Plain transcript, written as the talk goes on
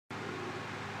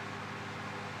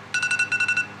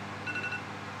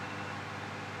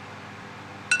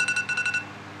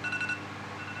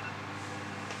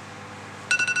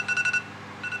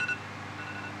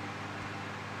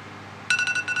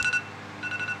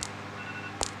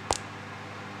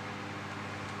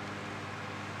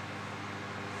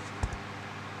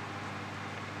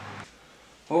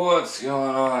What's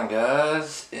going on,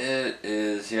 guys? It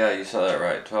is, yeah, you saw that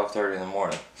right, 12:30 in the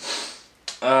morning.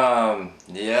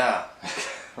 Yeah,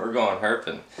 we're going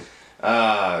herping.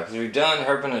 Because we've done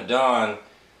herping at dawn,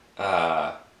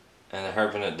 and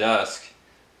herping at dusk.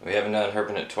 We haven't done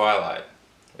herping at twilight.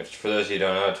 Which, for those of you who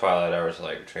don't know, twilight hours are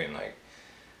like between like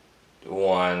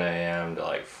 1 a.m. to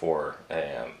like 4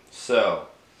 a.m. So,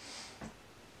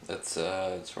 that's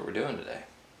what we're doing today.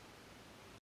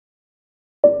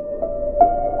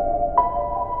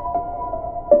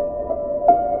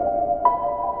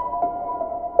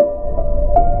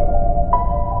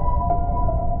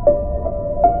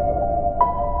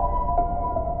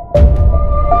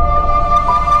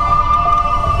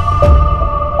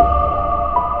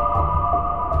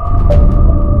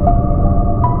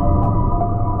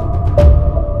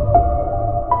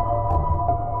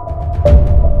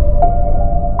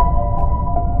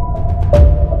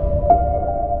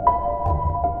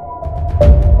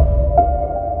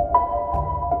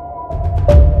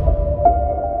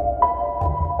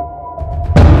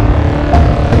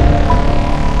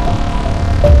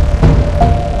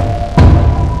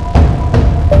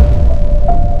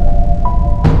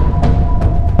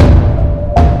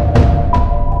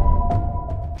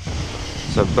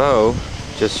 So Bo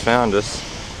just found us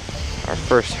our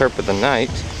first herp of the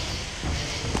night.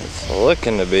 It's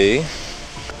looking to be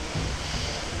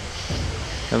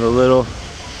have a little,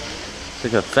 it's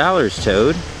like a Fowler's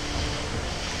toad.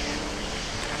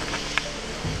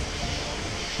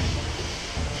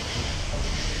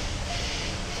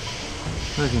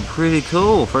 Looking pretty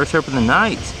cool. First herp of the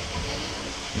night.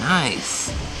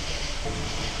 Nice.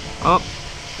 Oh,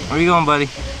 where you going, buddy?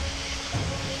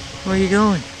 Where you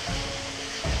going?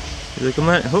 Look at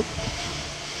my hope.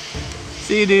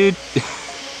 See you, dude.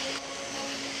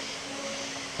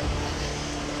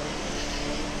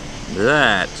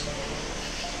 That,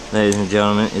 ladies and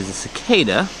gentlemen, is a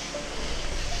cicada,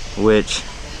 which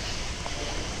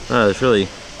I was really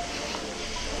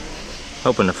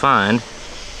hoping to find,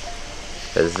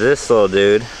 because this little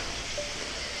dude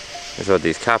is what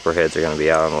these copperheads are going to be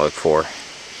out on the look for,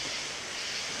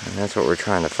 and that's what we're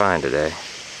trying to find today.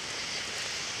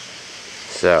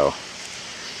 So,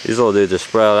 these little dudes are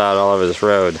spread out all over this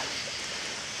road.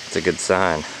 It's a good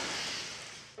sign.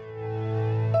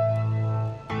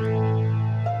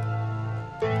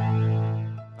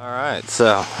 Alright,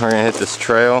 so we're gonna hit this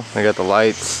trail. We got the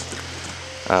lights.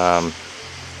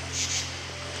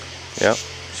 Yep,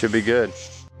 should be good.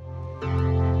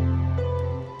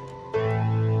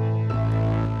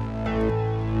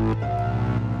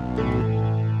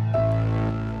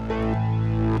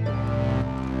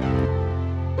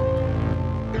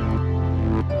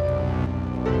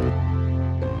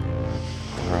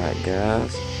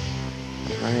 Guys,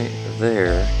 right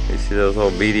there, you see those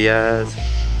little beady eyes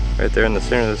right there in the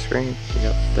center of the screen?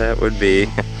 Yep, that would be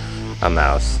a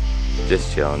mouse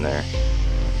just chilling there.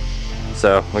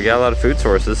 So we got a lot of food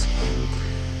sources.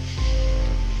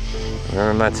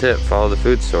 Remember my tip, follow the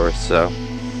food source. So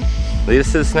lead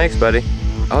us to the snakes, buddy.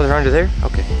 Oh, they're under there?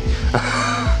 Okay.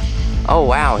 Oh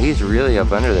wow, he's really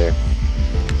up under there.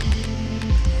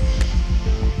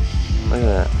 Look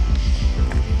at that.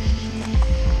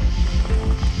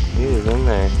 He is in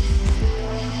there.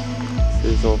 See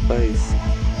his little face.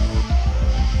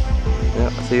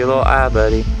 Yep, see your little eye,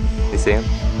 buddy. You see him?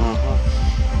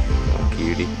 Oh,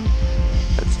 cutie.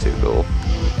 That's too cool.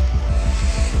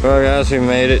 Well, guys, we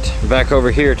made it back over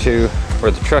here to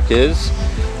where the truck is.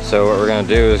 So what we're gonna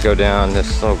do is go down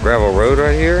this little gravel road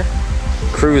right here,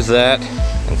 cruise that,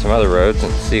 and some other roads,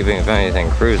 and see if we can find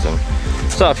anything cruising.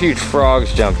 Saw a few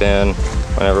frogs jump in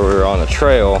whenever we were on the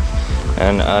trail.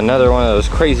 And another one of those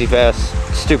crazy fast,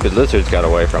 stupid lizards got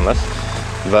away from us.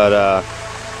 But, I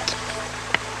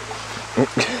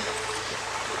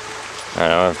don't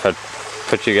know if I'd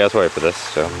put you guys away for this,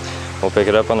 so we'll pick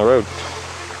it up on the road.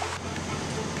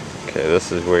 Okay,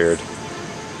 this is weird.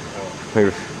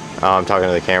 I'm talking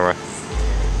to the camera.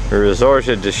 We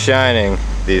resorted to shining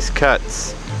these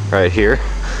cuts right here,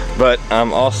 but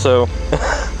I'm also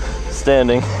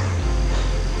standing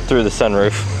through the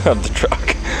sunroof of the truck.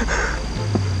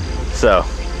 So,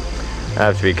 I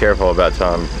have to be careful about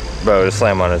telling Bo to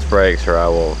slam on his brakes or I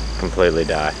will completely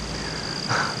die.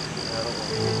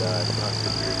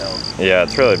 Yeah,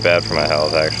 it's really bad for my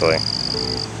health, actually.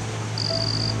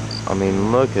 I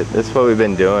mean, look at this. Is what we've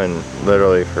been doing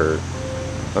literally for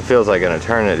what feels like an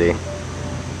eternity.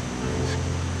 Just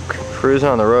cruising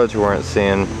on the roads, we weren't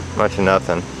seeing much of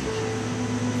nothing.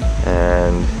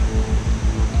 And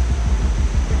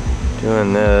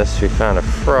doing this, we found a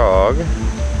frog,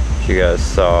 which you guys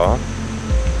saw.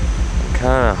 I'm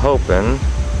kind of hoping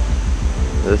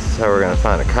This is how we're gonna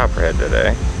find a copperhead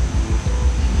today.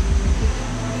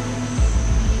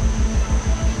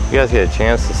 If you guys get a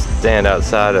chance to stand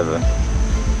outside of a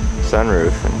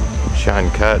sunroof and shine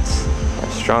cuts, I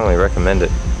strongly recommend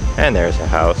it. And there's a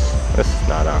house. This is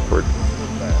not awkward.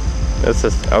 This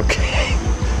is okay.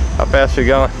 How fast are we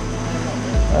going?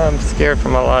 I'm scared for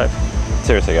my life.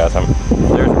 Seriously, guys,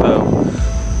 there's Bo.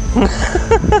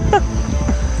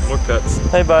 More cuts.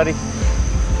 Hey, buddy.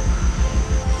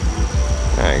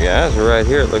 Alright, guys, we're right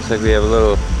here. It looks like we have a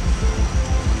little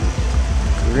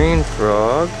green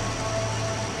frog.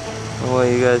 Oh, well,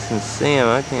 you guys can see him.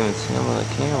 I can't even see him on the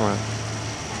camera.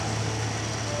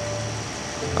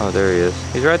 Oh, there he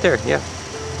is. He's right there, yeah.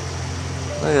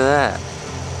 Look at that.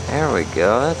 There we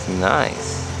go, that's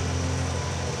nice.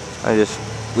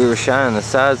 We were shining the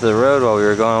sides of the road while we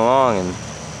were going along, and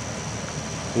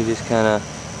he just kind of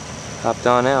hopped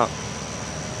on out.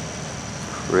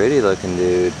 Pretty looking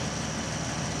dude.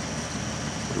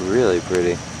 Really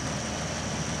pretty.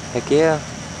 Heck yeah.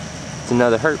 It's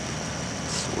another herp.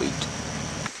 Sweet.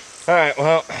 Alright,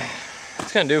 well,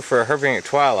 that's gonna do for herping at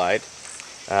twilight.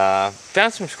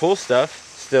 Found some cool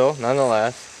stuff still,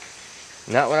 nonetheless.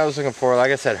 Not what I was looking for.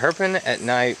 Like I said, herping at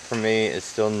night for me is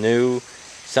still new.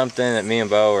 Something that me and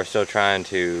Bo are still trying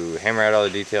to hammer out all the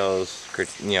details.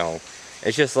 You know,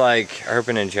 it's just like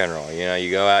herping in general. You know,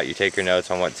 you go out, you take your notes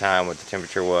on what time, what the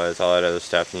temperature was, all that other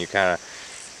stuff, and you kind of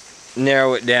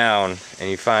narrow it down and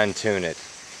you fine tune it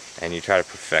and you try to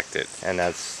perfect it. And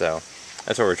that's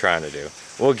what we're trying to do.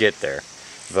 We'll get there.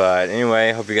 But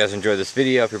anyway, hope you guys enjoyed this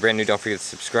video. If you're brand new, don't forget to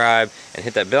subscribe and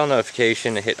hit that bell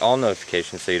notification and hit all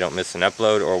notifications so you don't miss an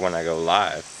upload or when I go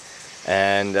live.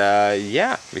 And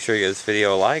yeah, be sure you give this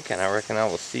video a like, and I reckon I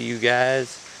will see you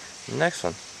guys in the next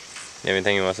one. You have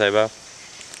anything you want to say, Bo?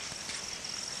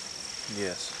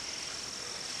 Yes.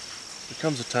 There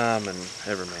comes a time in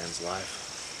every man's life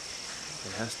he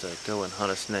has to go and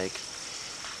hunt a snake.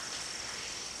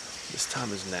 This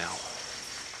time is now.